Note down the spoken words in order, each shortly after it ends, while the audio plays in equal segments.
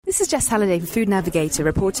This is Jess Halliday from Food Navigator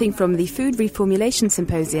reporting from the Food Reformulation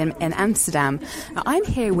Symposium in Amsterdam. Now, I'm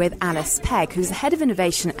here with Alice Pegg, who's the Head of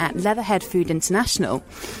Innovation at Leatherhead Food International.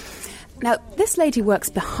 Now, this lady works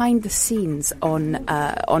behind the scenes on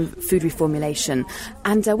food reformulation,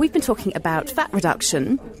 and we've been talking about fat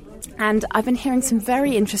reduction, and I've been hearing some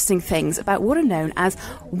very interesting things about what are known as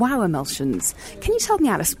wow emulsions. Can you tell me,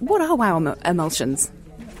 Alice, what are wow emulsions?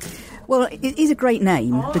 Well, it is a great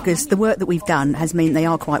name because the work that we've done has meant they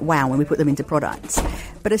are quite wow when we put them into products.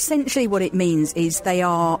 But essentially what it means is they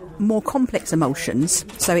are more complex emulsions.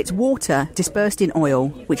 So it's water dispersed in oil,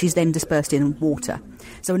 which is then dispersed in water.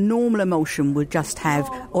 So a normal emulsion would just have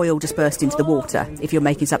oil dispersed into the water if you're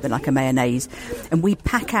making something like a mayonnaise. And we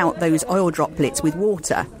pack out those oil droplets with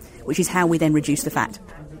water, which is how we then reduce the fat.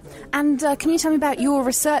 And can you tell me about your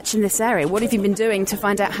research in this area? What have you been doing to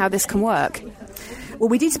find out how this can work? Well,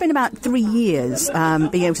 we did spend about 3 years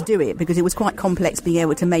being able to do it because it was quite complex being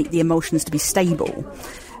able to make the emulsions to be stable.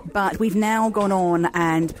 But we've now gone on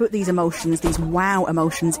and put these emulsions, these wow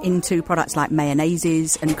emulsions, into products like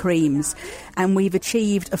mayonnaises and creams, and we've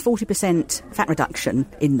achieved a 40% fat reduction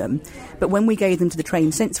in them. But when we gave them to the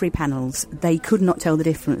trained sensory panels, they could not tell the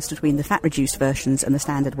difference between the fat-reduced versions and the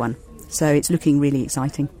standard one. So it's looking really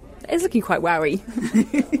exciting. It's looking quite wowy.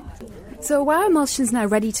 So are wow emulsions now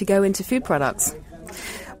ready to go into food products?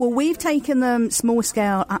 Well, we've taken them small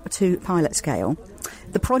scale up to pilot scale.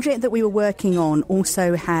 The project that we were working on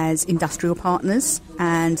also has industrial partners,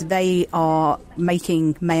 and they are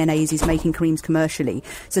making mayonnaises, making creams commercially.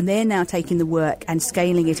 So they're now taking the work and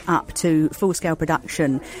scaling it up to full-scale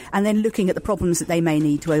production, and then looking at the problems that they may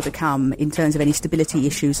need to overcome in terms of any stability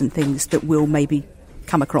issues and things that will maybe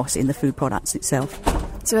come across in the food products itself.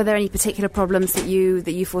 So are there any particular problems that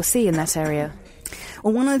you foresee in that area?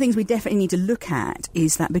 Well, one of the things we definitely need to look at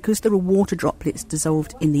is that because there are water droplets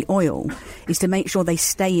dissolved in the oil, is to make sure they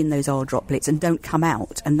stay in those oil droplets and don't come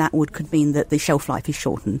out, and that could mean that the shelf life is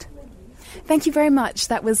shortened. Thank you very much.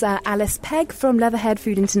 That was Alice Pegg from Leatherhead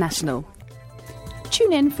Food International.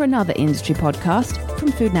 Tune in for another industry podcast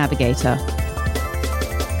from Food Navigator.